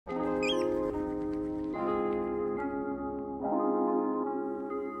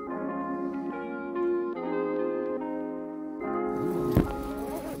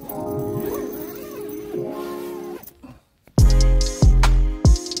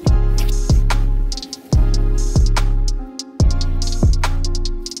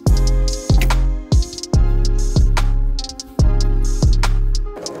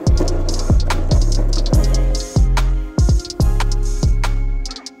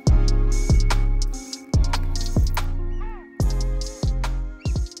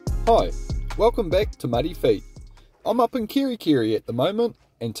Hi, welcome back to Muddy Feet. I'm up in Kerikeri at the moment,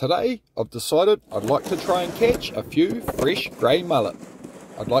 and today I've decided I'd like to try and catch a few fresh grey mullet.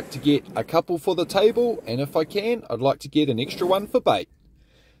 I'd like to get a couple for the table, and if I can, I'd like to get an extra one for bait.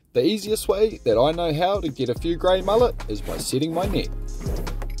 The easiest way that I know how to get a few grey mullet is by setting my net.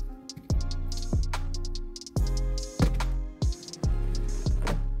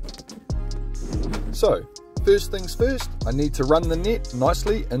 So, first things first, I need to run the net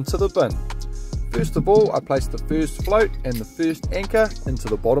nicely into the bin. First of all, I place the first float and the first anchor into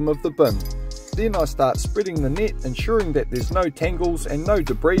the bottom of the bin. Then I start spreading the net, ensuring that there's no tangles and no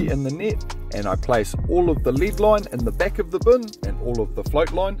debris in the net, and I place all of the lead line in the back of the bin and all of the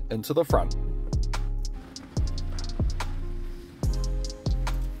float line into the front.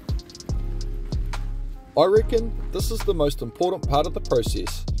 I reckon this is the most important part of the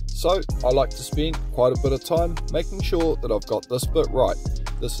process. So I like to spend quite a bit of time making sure that I've got this bit right.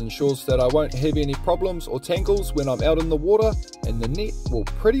 This ensures that I won't have any problems or tangles when I'm out in the water, and the net will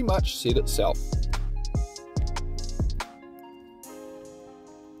pretty much set itself.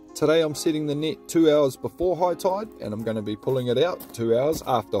 Today I'm setting the net 2 hours before high tide, and I'm going to be pulling it out 2 hours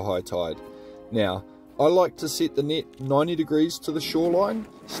after high tide. Now, I like to set the net 90 degrees to the shoreline,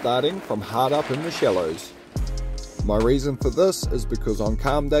 starting from hard up in the shallows. My reason for this is because on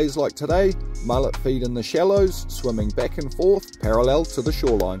calm days like today, mullet feed in the shallows, swimming back and forth parallel to the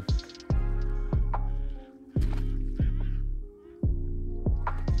shoreline.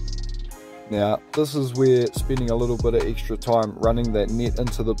 Now, this is where spending a little bit of extra time running that net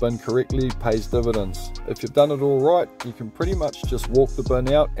into the bin correctly pays dividends. If you've done it all right, you can pretty much just walk the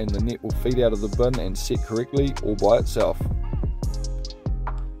bin out and the net will feed out of the bin and set correctly all by itself.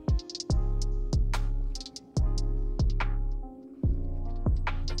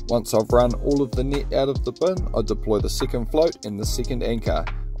 Once I've run all of the net out of the bin, I deploy the second float and the second anchor.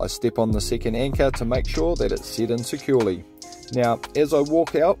 I step on the second anchor to make sure that it's set in securely. Now, as I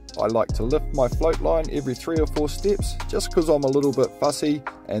walk out, I like to lift my float line every 3 or 4 steps, just because I'm a little bit fussy,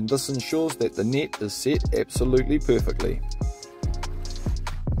 and this ensures that the net is set absolutely perfectly.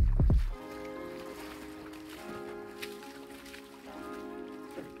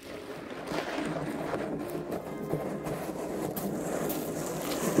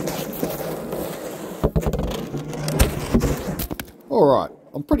 Alright,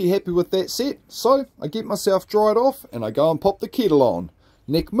 I'm pretty happy with that set, so I get myself dried off and I go and pop the kettle on.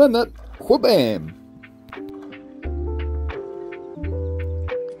 Next minute, wha-bam!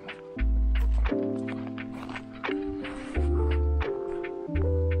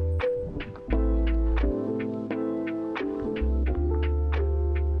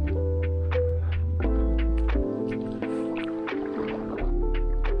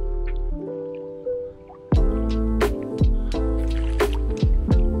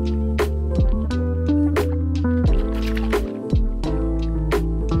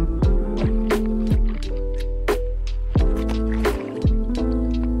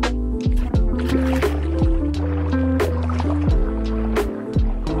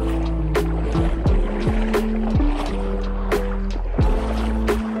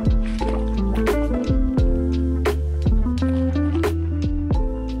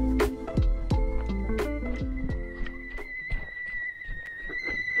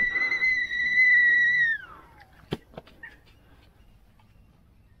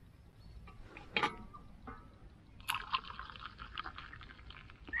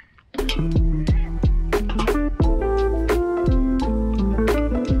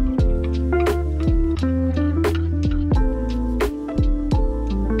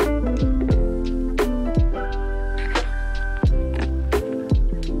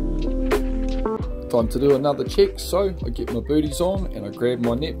 Time to do another check, so I get my booties on and I grab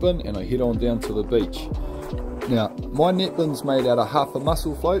my net bin and I head on down to the beach. Now, my net bin's made out of half a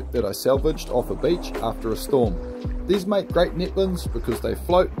mussel float that I salvaged off a beach after a storm. These make great net bins because they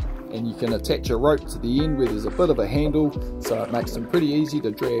float and you can attach a rope to the end where there's a bit of a handle, so it makes them pretty easy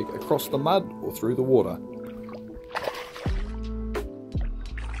to drag across the mud or through the water.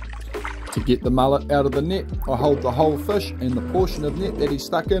 To get the mullet out of the net, I hold the whole fish and the portion of net that he's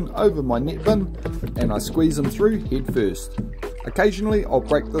stuck in over my net bin, and I squeeze him through head first. Occasionally I'll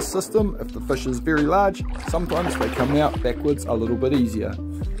break this system if the fish is very large. Sometimes they come out backwards a little bit easier.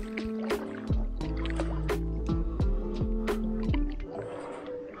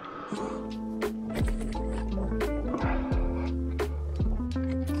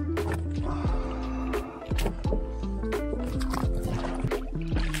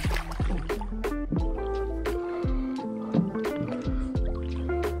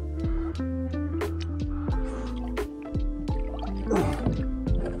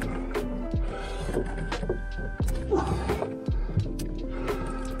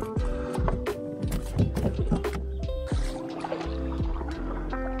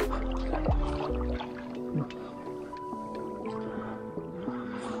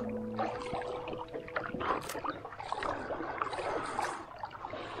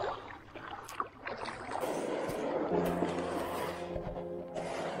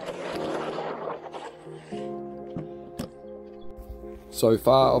 So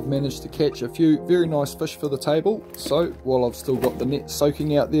far I've managed to catch a few very nice fish for the table, so while I've still got the net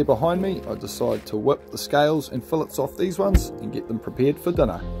soaking out there behind me, I decide to whip the scales and fillets off these ones and get them prepared for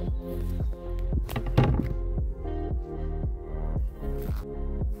dinner.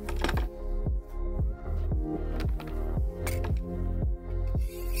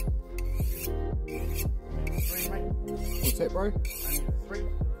 What's that, bro? 3.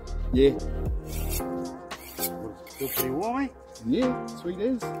 Yeah. Still pretty warm, eh? Yeah, sweet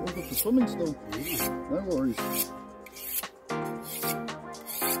as. All got the swimming still. Yeah. No worries.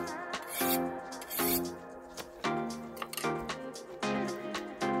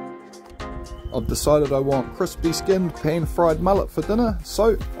 I've decided I want crispy skinned pan fried mullet for dinner,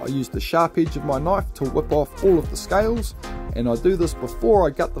 so I use the sharp edge of my knife to whip off all of the scales, and I do this before I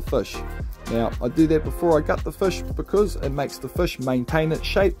gut the fish. Now I do that before I gut the fish because it makes the fish maintain its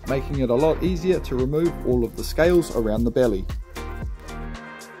shape, making it a lot easier to remove all of the scales around the belly.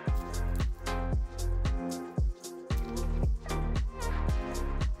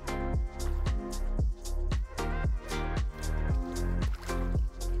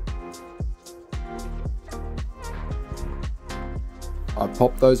 I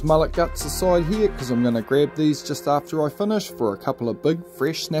pop those mullet guts aside here because I'm going to grab these just after I finish for a couple of big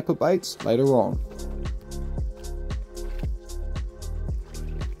fresh snapper baits later on.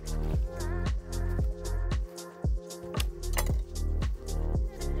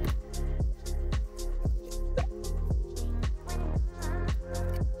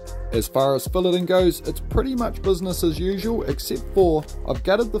 As far as filleting goes, it's pretty much business as usual, except for I've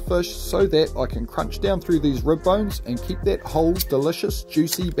gutted the fish so that I can crunch down through these rib bones and keep that whole delicious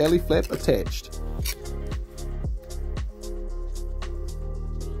juicy belly flap attached.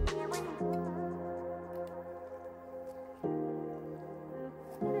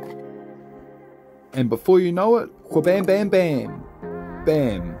 And before you know it, wha-bam bam bam,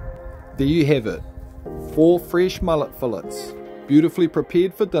 bam, there you have it, 4 fresh mullet fillets, beautifully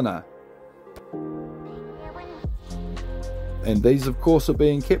prepared for dinner. And these of course are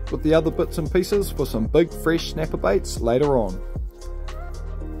being kept with the other bits and pieces for some big fresh snapper baits later on.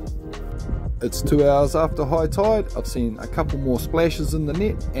 It's 2 hours after high tide, I've seen a couple more splashes in the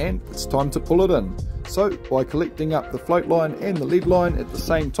net and it's time to pull it in. So by collecting up the float line and the lead line at the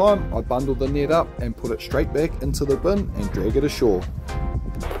same time, I bundle the net up and put it straight back into the bin and drag it ashore.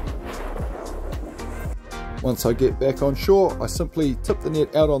 Once I get back on shore, I simply tip the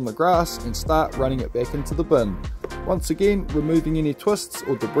net out on the grass and start running it back into the bin. Once again, removing any twists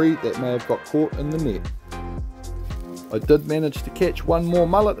or debris that may have got caught in the net. I did manage to catch one more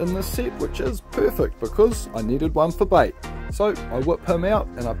mullet in this set, which is perfect because I needed one for bait. So I whip him out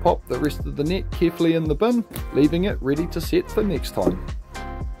and I pop the rest of the net carefully in the bin, leaving it ready to set for next time.